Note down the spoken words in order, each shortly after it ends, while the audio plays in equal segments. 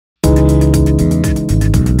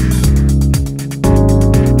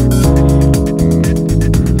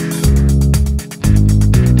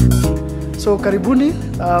So karibuni,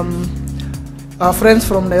 our friends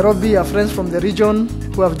from Nairobi, our friends from the region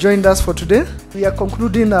who have joined us for today. We are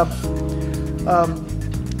concluding a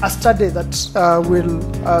study that we'll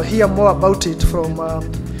hear more about it from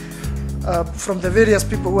the various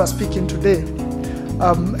people who are speaking today.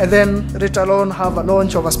 And then later on have a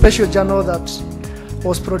launch of a special journal that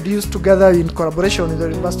was produced together in collaboration with the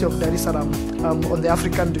University of Dar es Salaam on the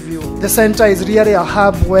African Review. The center is really a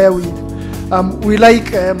hub where we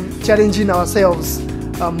like challenging ourselves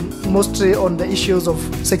mostly on the issues of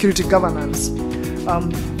security governance.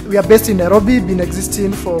 We are based in Nairobi, been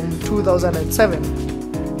existing from 2007.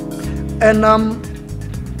 And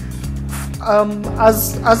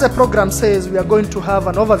as the program says, we are going to have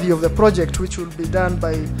an overview of the project, which will be done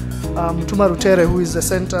by Tuma Rutere, who is the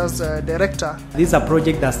center's director. This is a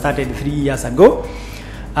project that started 3 years ago,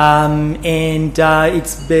 and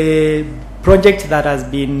it's the project that has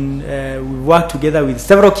been, we worked together with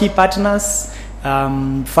several key partners.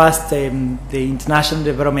 First, the International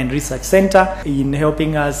Development Research Center in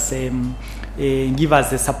helping us, give us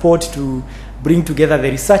the support to bring together the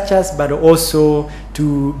researchers, but also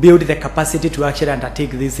to build the capacity to actually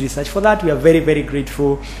undertake this research. For that, we are very, very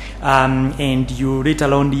grateful, and you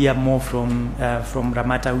later on hear more from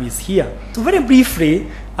Ramata, who is here. So very briefly,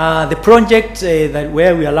 the project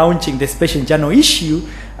where we are launching the special journal issue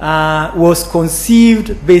was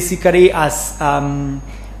conceived basically as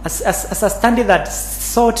a study that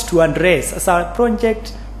sought to address, as a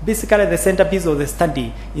project, basically the centerpiece of the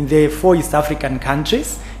study in the 4 East African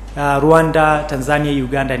countries, Rwanda, Tanzania,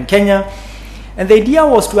 Uganda, and Kenya. And the idea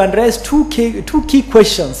was to address two key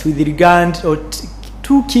questions with regard, or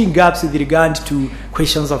two key gaps with regard to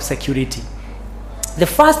questions of security. The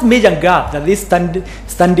first major gap that this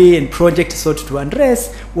study and project sought to address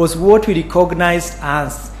was what we recognized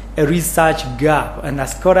as a research gap and a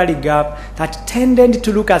scholarly gap that tended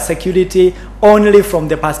to look at security only from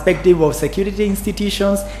the perspective of security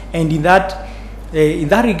institutions, and in that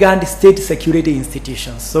regard, state security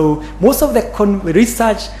institutions. So most of the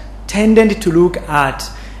research tended to look at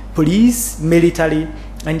police, military,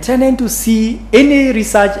 and tended to see any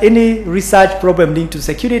research problem linked to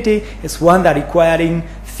security as one that requiring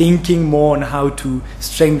thinking more on how to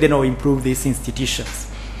strengthen or improve these institutions.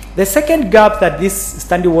 The second gap that this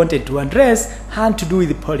study wanted to address had to do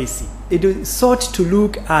with policy. It sought to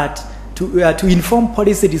look at, to inform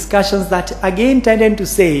policy discussions that again tended to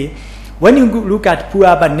say, when you look at poor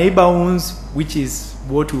urban neighborhoods, which is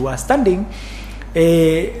what we were studying,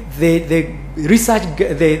 the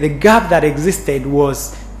gap that existed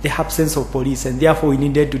was the absence of police, and therefore we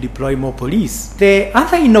needed to deploy more police. The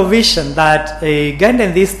other innovation that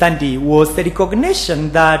guided this study was the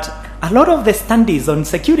recognition that a lot of the studies on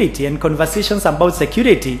security and conversations about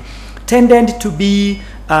security tended to be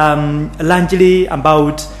largely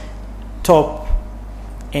about top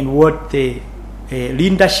and what the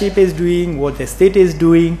leadership is doing, what the state is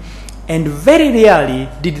doing, and very rarely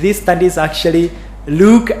did these studies actually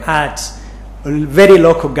look at very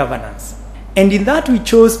local governance. And in that we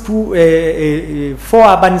chose 4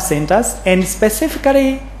 urban centers and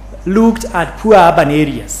specifically looked at poor urban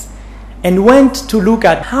areas, and went to look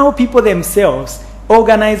at how people themselves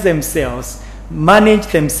organize themselves, manage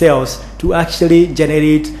themselves to actually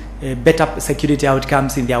generate better security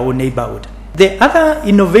outcomes in their own neighborhood. The other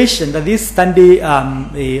innovation that this study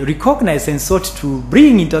recognized and sought to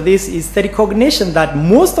bring into this is the recognition that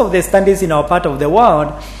most of the studies in our part of the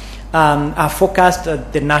world are focused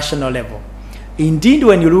at the national level. Indeed,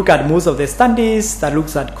 when you look at most of the studies that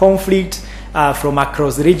looks at conflict from a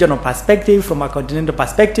cross-regional perspective, from a continental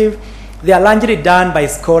perspective, they are largely done by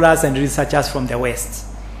scholars and researchers from the West.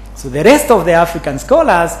 So the rest of the African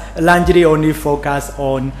scholars largely only focus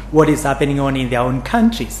on what is happening in their own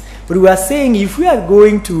countries. But we are saying if we are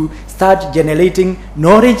going to start generating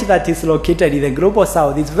knowledge that is located in the global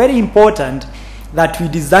south, it's very important that we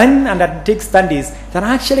design and undertake studies that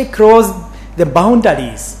actually cross the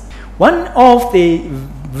boundaries. One of the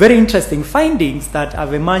very interesting findings that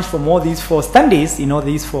have emerged from all these 4 studies in all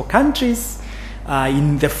these 4 countries,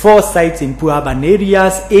 in the 4 sites in poor urban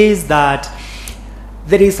areas, is that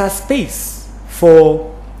there is a space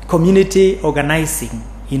for community organizing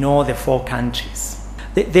in all the 4 countries.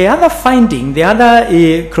 The other finding, the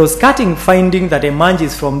other cross-cutting finding that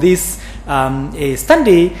emerges from this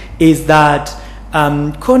study is that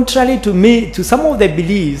contrary to some of the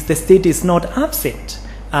beliefs, the state is not absent.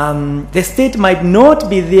 The state might not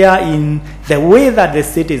be there in the way that the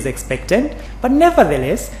state is expected, but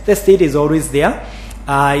nevertheless, the state is always there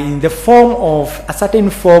in the form of a certain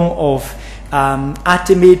form of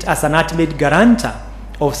as an ultimate guarantor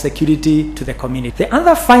of security to the community. The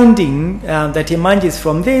other finding that emerges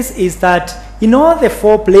from this is that in all the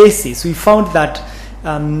 4 places, we found that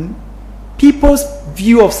people's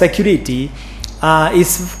view of security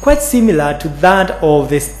is quite similar to that of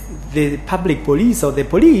the public police or the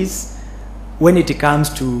police when it comes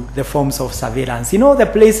to the forms of surveillance. In all the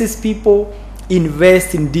places, people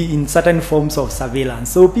invest in certain forms of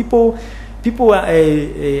surveillance. So people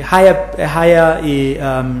hire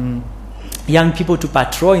young people to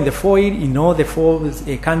patrol in all the 4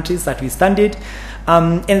 countries that we studied,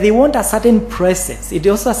 and they want a certain presence. It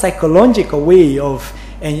is also a psychological way of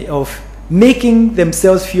making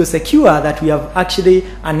themselves feel secure that we have actually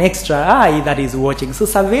an extra eye that is watching. So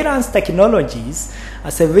surveillance technologies,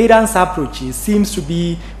 surveillance approaches seems to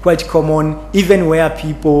be quite common even where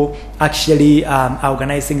people actually are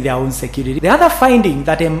organizing their own security. The other finding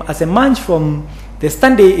that has emerged from the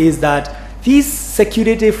study is that these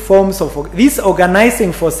security forms of this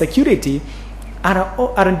organizing for security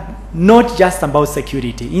are not just about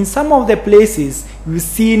security. In some of the places, we've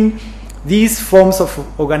seen these forms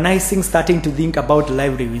of organizing starting to think about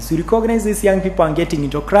livelihoods. We recognize these young people are getting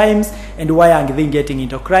into crimes, and why are they getting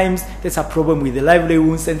into crimes? There's a problem with the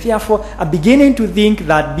livelihoods, and therefore are beginning to think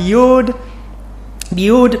that beyond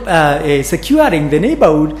securing the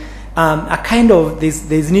neighborhood,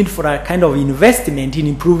 there's need for a kind of investment in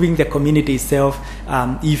improving the community itself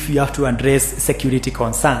if you have to address security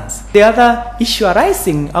concerns. The other issue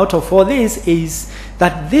arising out of all this is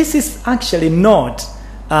that this is actually not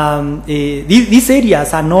these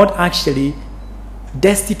areas are not actually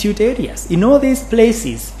destitute areas. In all these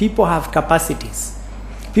places, people have capacities,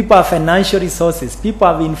 people have financial resources, people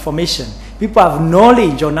have information, people have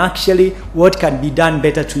knowledge on actually what can be done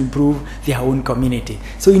better to improve their own community.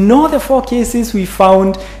 So in all the 4 cases, we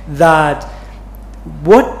found that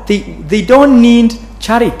they don't need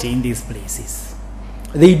charity in these places.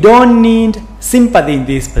 They don't need sympathy in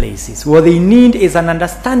these places. What they need is an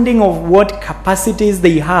understanding of what capacities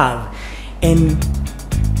they have and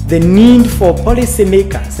the need for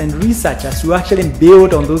policymakers and researchers to actually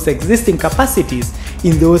build on those existing capacities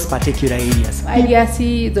in those particular areas.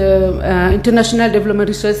 IDRC, the International Development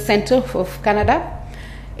Research Center of Canada,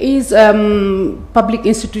 is public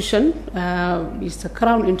institution. It's a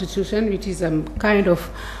crown institution, which is a kind of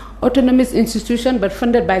autonomous institution, but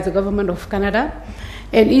funded by the government of Canada,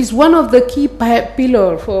 and is one of the key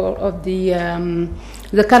pillars of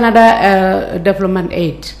the Canada development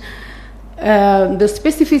aid. The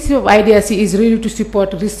specificity of IDRC is really to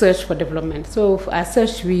support research for development. So as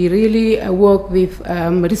such, we really work with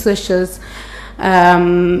researchers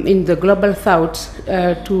in the global south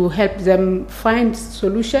to help them find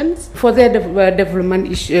solutions for their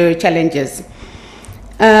development challenges.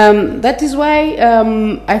 That is why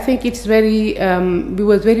I think it's very, we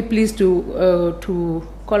were very pleased to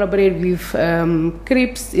collaborate with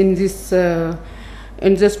CHRIPS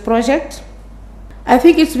in this project. I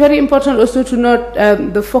think it's very important also to note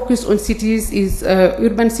the focus on cities is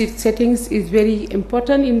urban settings is very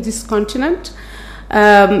important in this continent,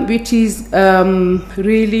 which is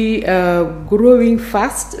really growing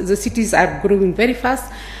fast. The cities are growing very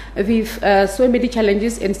fast with so many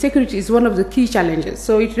challenges, and security is one of the key challenges.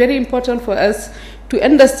 So it's very important for us to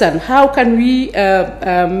understand how can we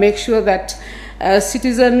make sure that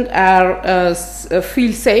citizens are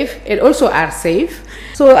feel safe and also are safe.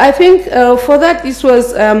 So I think for that it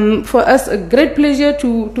was for us a great pleasure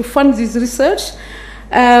to fund this research,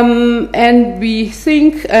 and we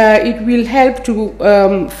think it will help to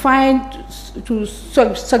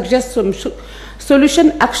suggest some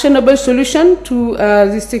actionable solution to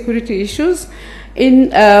the security issues in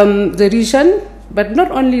the region, but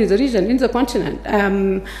not only the region, in the continent.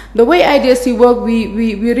 The way IDRC work,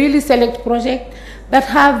 we really select projects that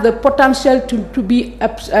have the potential to be,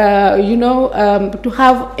 to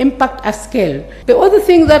have impact at scale. The other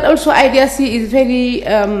thing that also IDRC is very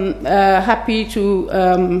happy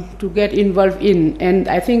to get involved in, and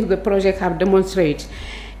I think the project have demonstrated,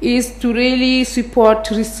 is to really support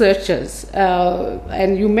researchers.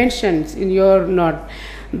 And you mentioned in your note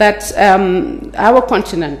that our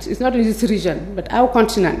continent, it's not in this region, but our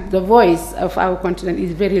continent, the voice of our continent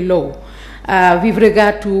is very low with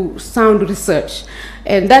regard to sound research.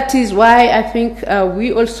 And that is why I think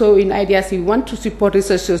we also in IDRC want to support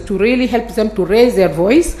researchers to really help them to raise their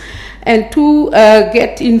voice and to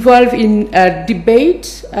get involved in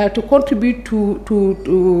debate, to contribute to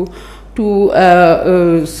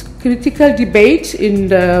critical debate in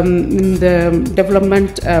the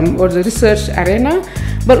development or the research arena,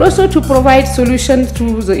 but also to provide solutions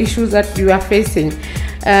to the issues that you are facing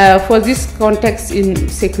for this context in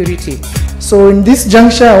security. So in this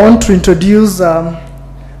juncture, I want to introduce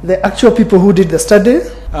the actual people who did the study.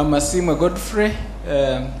 I'm Asimwe Godfrey.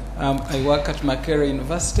 I work at Makerere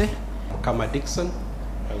University. Kama Dixon.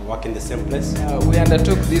 I work in the same place. We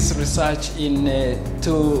undertook this research in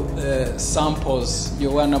two samples,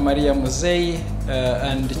 Yohana Maria Muzei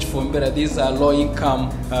and Chifumbira. These are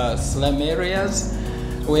low-income slum areas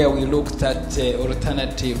where we looked at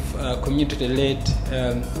alternative community-led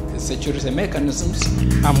security mechanisms.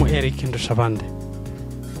 I'm Eric Ndushabande.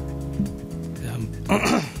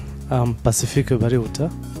 I'm Pacifico Bariuta.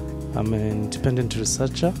 I'm an independent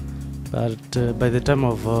researcher, but by the time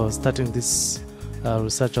of starting this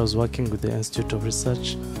research, I was working with the Institute of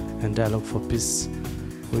Research and Dialogue for Peace,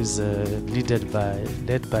 who is led by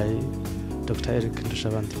Dr. Eric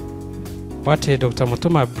Ndushabande. What Dr.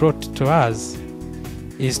 Mutuma brought to us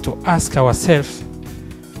is to ask ourselves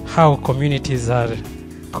how communities are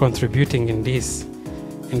contributing in this,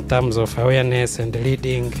 in terms of awareness and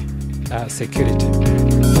leading security.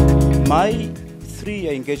 My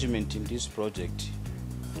 3-year engagement in this project,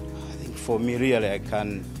 I think for me really I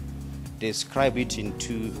can describe it in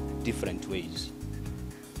 2 different ways.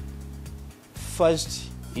 First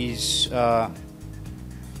is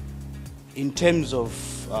in terms of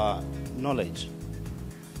knowledge.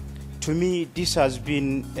 To me, this has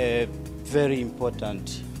been a very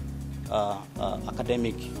important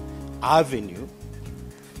academic avenue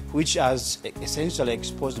which has essentially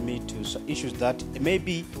exposed me to issues that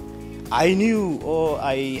maybe I knew or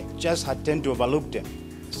I just had tended to overlook them.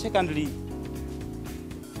 Secondly,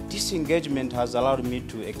 this engagement has allowed me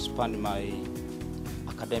to expand my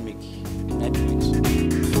academic networks.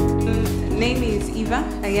 Name is Eva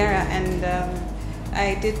Ayara, and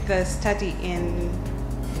I did the study in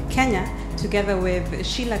Kenya together with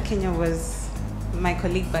Sheila. Kenya was my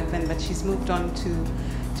colleague back then, but she's moved on to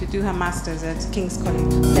do her master's at King's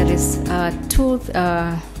College. There is 2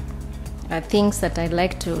 things that I'd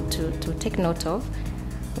like to take note of.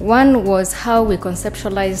 One was how we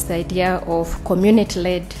conceptualized the idea of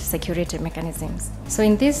community-led security mechanisms. So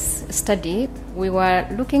in this study, we were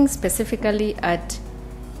looking specifically at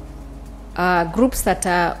groups that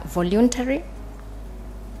are voluntary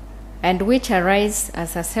and which arise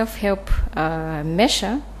as a self-help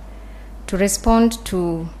measure to respond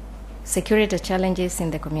to security challenges in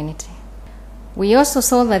the community. We also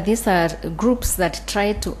saw that these are groups that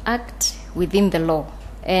try to act within the law,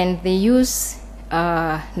 and they use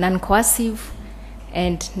non-coercive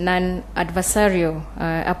and non-adversarial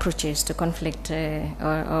approaches to conflict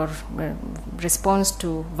or response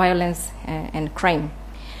to violence and crime.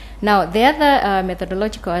 Now, the other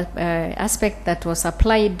methodological aspect that was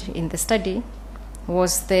applied in the study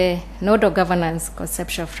was the nodal governance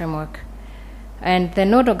conceptual framework. And the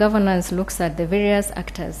nodal governance looks at the various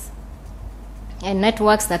actors and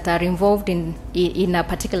networks that are involved in a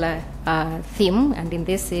particular theme. And in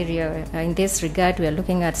this area, in this regard, we are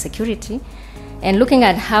looking at security and looking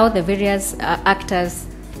at how the various actors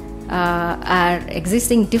are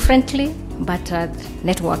existing differently but are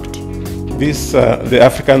networked. This, the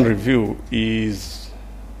African Review, is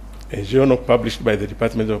a journal published by the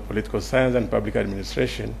Department of Political Science and Public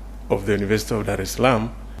Administration of the University of Dar es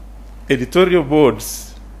Salaam. Editorial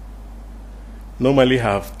boards normally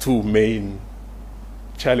have 2 main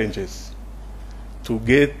challenges: to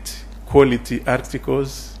get quality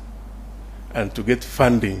articles and to get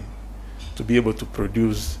funding to be able to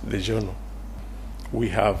produce the journal. We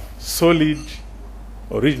have solid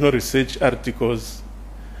original research articles,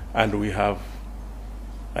 and we have,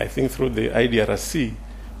 I think through the IDRC,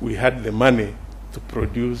 we had the money to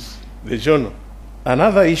produce the journal.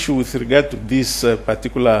 Another issue with regard to this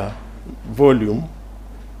particular volume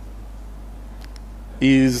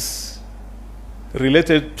is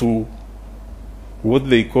related to what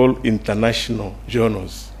they call international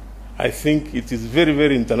journals. I think it is very,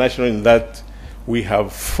 very international in that we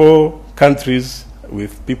have 4 countries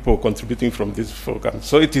with people contributing from these 4 countries.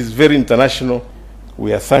 So it is very international.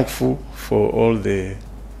 We are thankful for all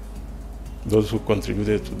those who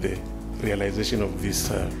contributed to the realization of this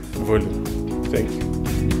volume. Thank you.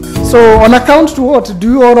 So on account to what? Do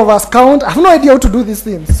you all of us count? I have no idea how to do these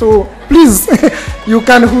things. So please, you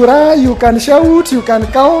can hurrah, you can shout, you can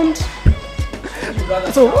count.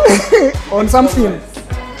 So on something.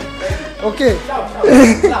 Okay.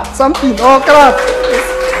 Something. Oh, clap.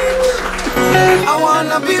 I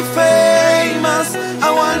wanna be famous. I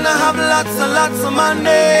wanna have lots and lots of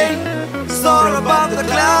money. Soar above the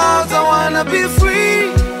clouds. I wanna be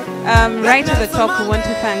free. Right at the top, we want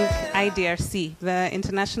to thank IDRC, the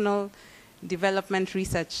International Development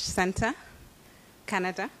Research Center,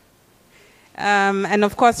 Canada. And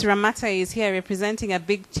of course, Ramata is here representing a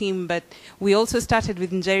big team, but we also started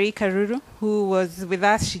with Njeri Karuru, who was with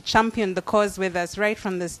us. She championed the cause with us right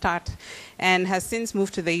from the start and has since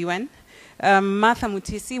moved to the UN. Martha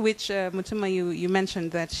Mutisi, which Mutuma, you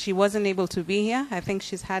mentioned that she wasn't able to be here. I think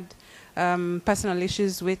she's had personal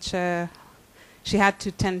issues which she had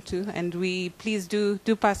to tend to, and we please do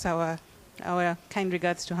pass our kind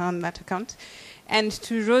regards to her on that account. And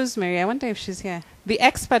to Rosemary, I wonder if she's here. The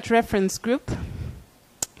expert reference group,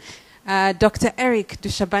 Dr. Eric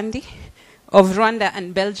Dushabandi of Rwanda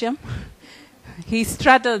and Belgium. He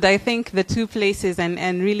straddled, I think, the two places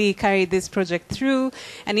and really carried this project through.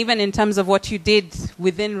 And even in terms of what you did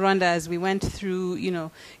within Rwanda as we went through, you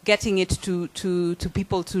know, getting it to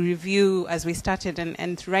people to review as we started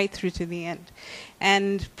and right through to the end.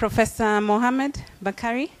 And Professor Mohammed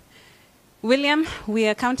Bakari. William, we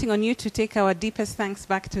are counting on you to take our deepest thanks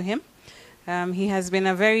back to him. He has been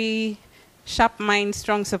a very sharp mind,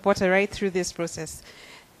 strong supporter right through this process.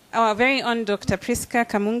 Our very own Dr. Priska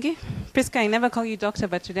Kamungi. Priska, I never call you doctor,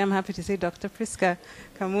 but today I'm happy to say Dr. Priska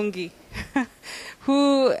Kamungi,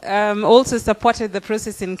 who also supported the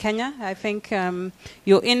process in Kenya. I think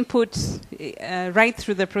your input right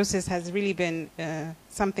through the process has really been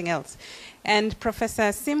something else. And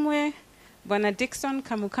Professor Simwe Bwana Dixon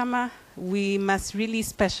Kamukama, we must really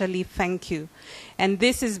specially thank you. And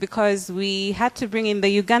this is because we had to bring in the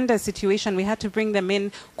Uganda situation, we had to bring them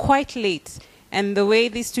in quite late. And the way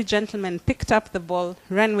these two gentlemen picked up the ball,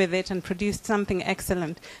 ran with it, and produced something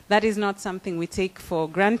excellent, that is not something we take for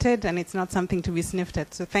granted, and it's not something to be sniffed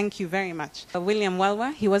at. So thank you very much. William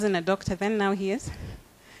Walwa, he wasn't a doctor then, now he is,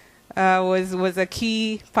 was a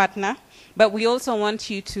key partner. But we also want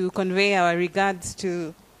you to convey our regards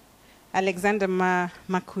to Alexander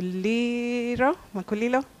Makulilo.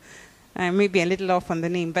 I may be a little off on the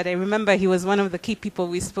name, but I remember he was one of the key people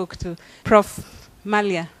we spoke to. Prof.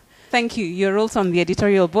 Malia, thank you. You're also on the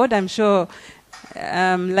editorial board. I'm sure,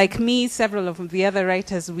 like me, several of the other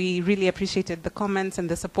writers, we really appreciated the comments and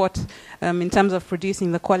the support in terms of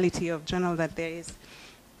producing the quality of journal that there is.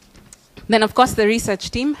 Then, of course, the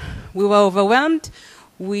research team. We were overwhelmed.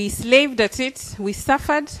 We slaved at it. We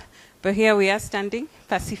suffered. But here we are standing,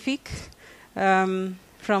 Pacific, from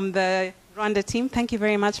the Rwanda team. Thank you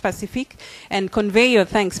very much, Pacific. And convey your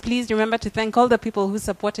thanks. Please remember to thank all the people who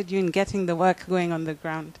supported you in getting the work going on the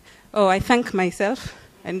ground. Oh, I thank myself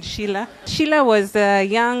and Sheila. Sheila was a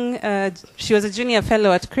young, she was a junior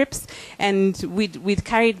fellow at CHRIPS, and we'd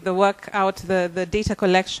carried the work out, the data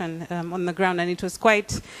collection on the ground, and it was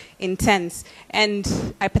quite intense.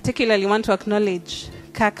 And I particularly want to acknowledge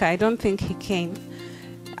Kaka. I don't think he came.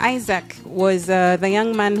 Isaac was the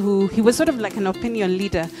young man who, he was sort of like an opinion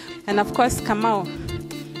leader. And of course, Kamau.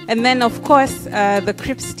 And then, of course, the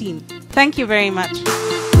CHRIPS team. Thank you very much.